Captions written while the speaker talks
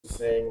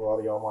sing. A lot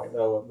of y'all might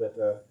know it, but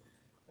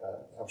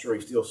I'm sure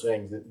he still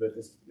sings it. But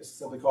it's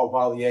simply called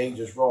While the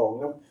Ages Roll.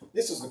 You know,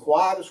 this is the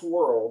quietest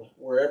world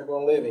we're ever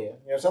going to live in.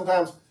 You know,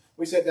 sometimes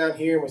we sit down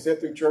here and we sit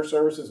through church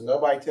services and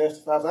nobody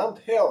testifies. I'm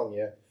telling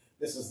you,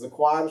 this is the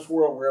quietest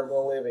world we're ever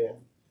going to live in.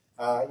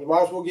 You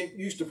might as well get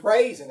used to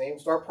praising him.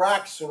 Start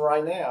practicing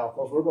right now,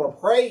 because we're going to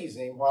praise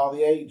him while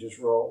the ages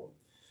roll.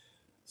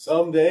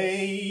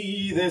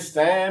 Someday this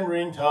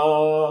stammering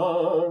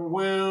tongue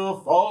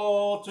will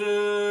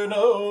falter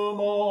no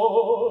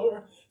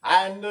more,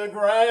 and a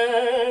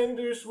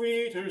grander,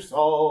 sweeter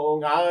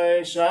song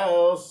I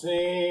shall sing.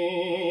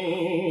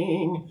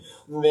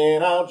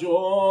 Then I'll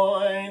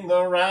join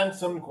the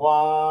ransomed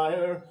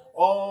choir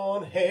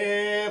on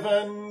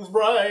heaven's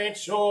bright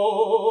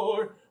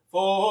shore,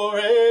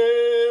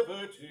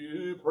 forever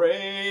to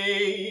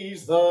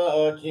praise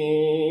the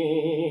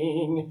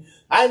King.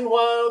 And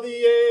while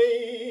the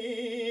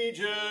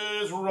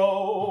ages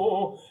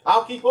roll,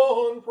 I'll keep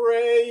on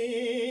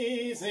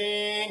praising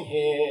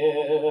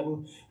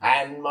him,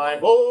 and my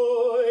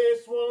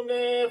voice will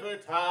never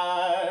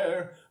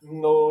tire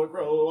nor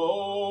grow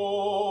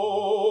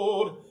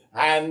old,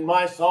 and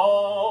my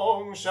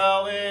song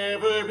shall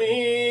ever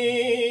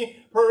be,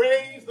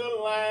 praise the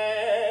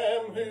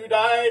Lamb who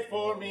died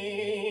for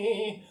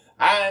me,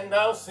 and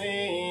I'll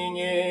sing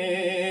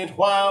it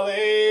while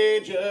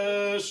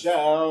ages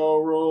shall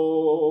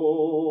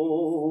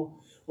roll.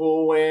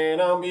 When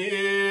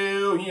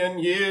 1,000,000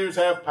 years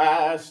have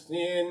passed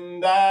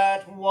in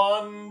that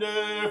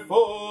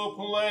wonderful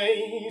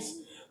place,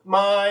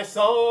 my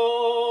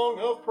song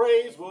of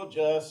praise will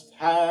just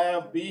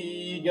have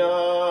begun,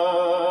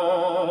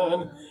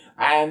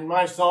 and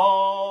my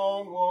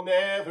song will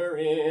never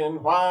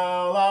end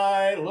while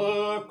I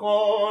look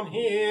on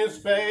his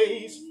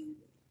face,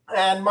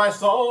 and my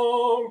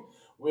song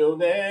will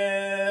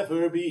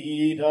never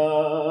be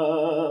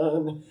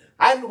done.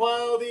 And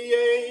while the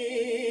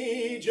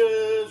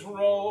ages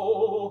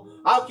roll,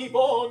 I'll keep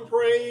on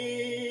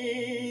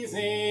praising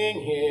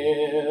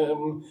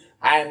him,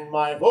 and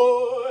my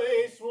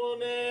voice will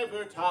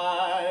never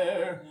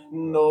tire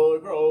nor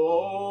grow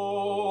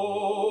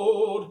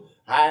old,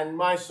 and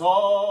my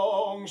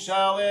song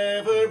shall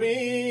ever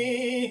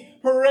be,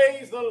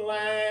 praise the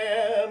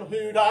Lamb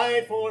who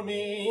died for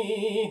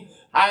me,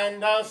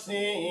 and I'll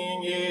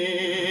sing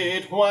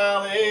it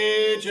while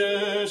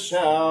ages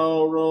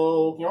shall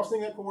roll. Can y'all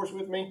sing that chorus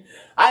with me?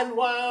 And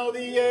while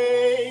the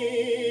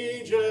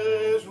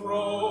ages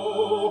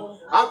roll,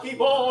 I'll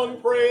keep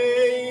on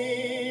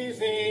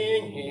praising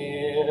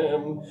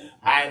him,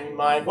 and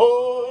my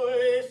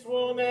voice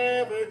will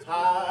never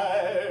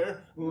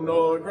tire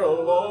nor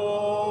grow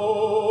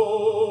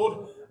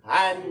old,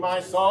 and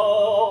my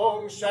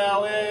song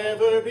shall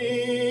ever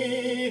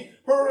be,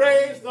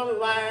 praise the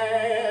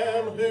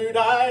Lamb who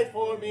died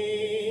for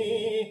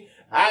me,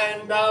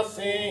 and I'll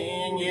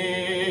sing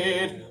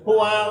it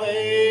while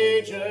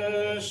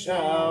ages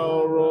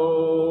shall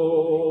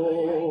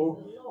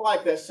roll. I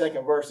like that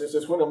second verse. It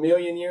says, when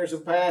 1,000,000 years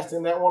have passed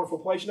in that wonderful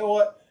place. You know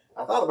what?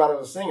 I thought about it as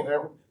I was singing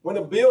there. When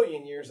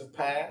 1,000,000,000 years have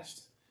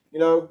passed, you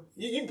know,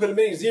 you can put as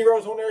many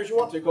zeros on there as you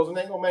want to, because it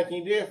ain't going to make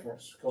any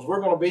difference. Because we're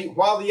going to be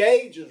while the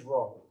ages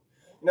roll.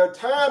 You know,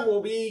 time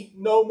will be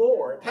no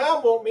more.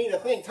 Time won't mean a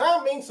thing.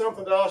 Time means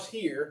something to us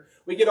here.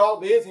 We get all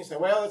busy and say,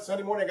 well, it's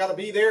Sunday morning. I got to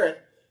be there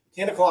at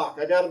 10 o'clock.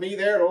 I got to be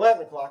there at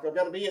 11 o'clock. I've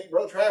got to be at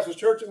Brother Travis's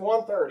church at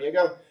 1:30. I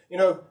got to, you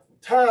know,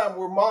 time,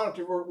 we're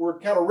monitored. We're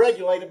kind of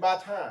regulated by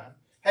time.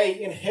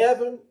 Hey, in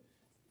heaven,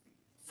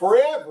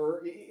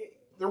 forever,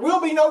 there will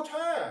be no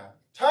time.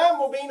 Time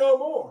will be no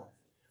more.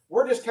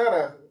 We're just kind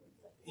of,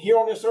 here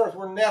on this earth,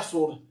 we're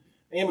nestled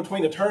in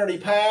between eternity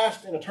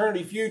past and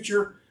eternity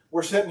future.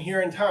 We're sitting here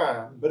in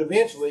time. But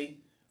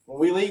eventually, when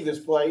we leave this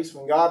place,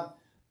 when God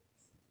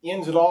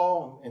ends it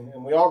all and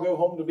we all go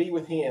home to be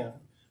with him,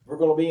 we're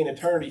going to be in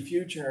eternity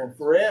future, and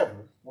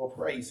forever we'll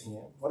praise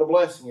him. What a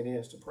blessing it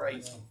is to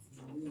praise him.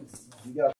 You got